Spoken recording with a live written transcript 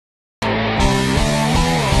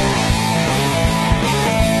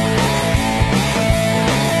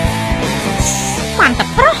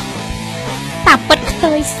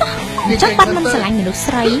យសោះចុះបាត់មិនស្រឡាញ់មនុស្ស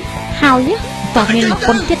ស្រីហើយតើមានមក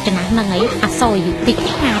គុណទៀតចំណាស់ហ្នឹងអីអសយយុតិ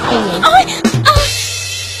ខាទេអូយ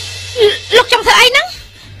លោកចង់ធ្វើអីហ្នឹង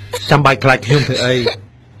ចាំបាច់ខ្លាចខ្ញុំធ្វើអី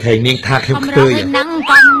ខេងនាងថាខ្ញុំខ្ទើយហ្នឹង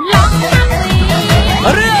កំឡោះ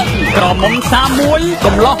រឿងក្រមុំ31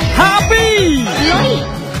កំឡោះ52លុយ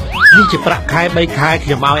នេះជាប្រាក់ខែ3ខែខ្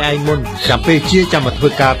ញុំឲ្យឯងមុនចាំពេលជាចាំមកធ្វើ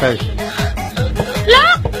ការទៅលោ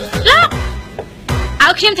កឲ្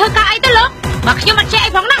យខ្ញុំធ្វើការអីទៅលោកបើខ្ញុំអត់ចេះអី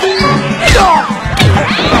ផងណា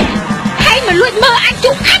ហើយមកលួចមើលអញ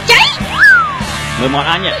ជុកខាច់ចៃមើលមក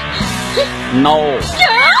អញណូ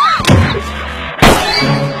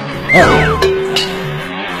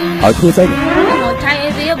ឲ្យធ្វើស្អីមកឆៃអី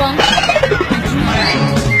វាបង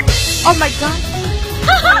Oh my god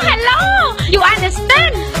Hello You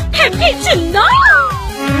understand Happy to know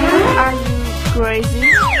Are you crazy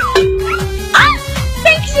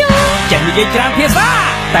Thank you ចេះនិយាយច្រើនភាសា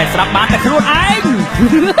តែស្រាប់បានតែខ្លួនឯង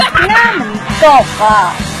ណាមិនកប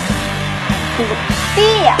ទូ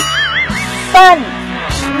ទាប៉ិន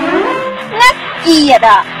ណាស់ទៀត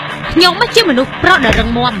ខ្ញុំមកជាមនុស្សប្រុសដែលរឹង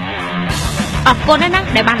មាំអរគុណណាស់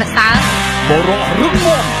ដែលបានសរសើរបរិសុទ្ធរឹង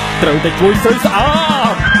មាំត្រូវតែជួយស្រីស្អា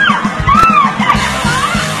ត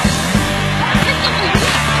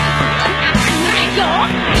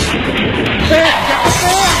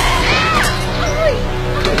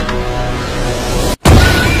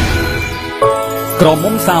ក្រ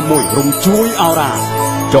មុំ31រំជួយអរ៉ា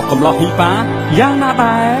ចុះកំឡោះហ៊ីប៉ាយ៉ាងណា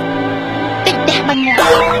ដែរតិចតែបាញ់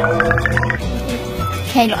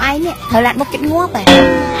ខេលោកឯងនេះត្រូវឡានបុកចិត្តងាប់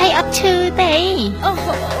ហើយអត់ឈឺទេអូ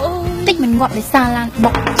តិចមិនងាប់ដោយសារឡាន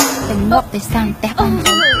បុកតែងាប់ដោយសារផ្ទះបាន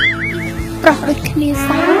ប្រុសដូចគ្នា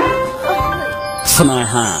សោះស្នេ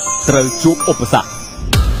ហាត្រូវជួបឧបសគ្គ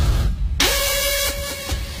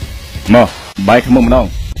មកបាយខ្មុំម្ដង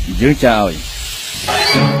យើងចាឲ្យ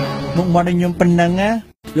មុខមាត់ឲ្យខ្ញុំប៉ុណ្ណឹងណា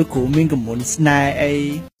លោកគ្រូមានកំមុនស្នេហ៍អី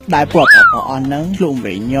ដែលប្រាប់អស់ហ្នឹងខ្លួន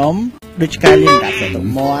វិញខ្ញុំដូចឆ្កែលៀងដាក់ទៅ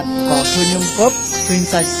មាត់ក៏ឃើញខ្ញុំគប់ឃើញ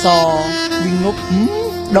សាច់សវិញងប់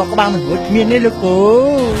ដកក្បាលមិនរួចមានទេលោកគ្រូ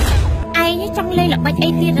ឯងចង់លេងល្បិចអី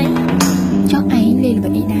ទៀតអីចុះឯងលេងល្បិ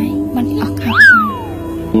ចអីដែរមិនអស់ខោ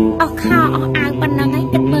អស់អាវប៉ុណ្ណឹងឯង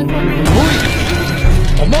គិតមើលខ្លួនឯង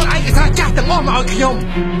អមឯកសារចាស់ទាំងអស់មកឲ្យខ្ញុំ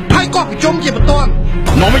ហើយក៏ប្រជុំជាបន្ទាន់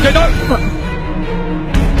មកមិនចេញទៅ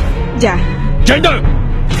ចាចេញទៅ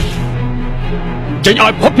ចេញឲ្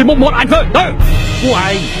យផុតពីមុខមាត់អញទៅពួកឯ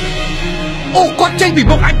ងអូគាត់ចេញពី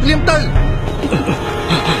មុខអញភ្លាមទៅ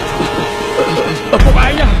ពួកឯ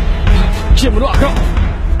ងជាមនុស្សអាក្រក់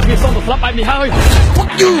វាសុំទៅស្លាប់បែបនេះហើយ Fuck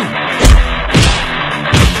you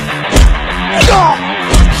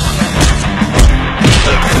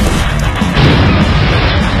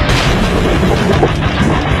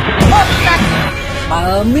បើ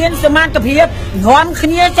មានសមត្ថភាពនាំគ្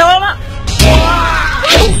នាចូលមក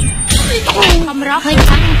កំរោះឲ្យ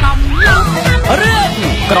ខាងកំរឿង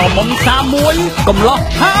ក្រមុំ31កំឡោះ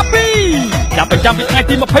52ចាប់ប្រចាំពីថ្ងៃ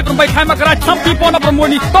ទី28ខែមករាឆ្នាំ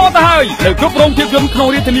2016នេះតទៅហើយនៅគ្រប់រោងភាពយន្តក្នុង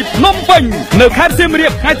រាជធានីភ្នំពេញនៅខេត្តសៀមរា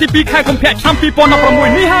បថ្ងៃទី2ខែកុម្ភៈឆ្នាំ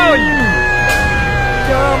2016នេះហើយ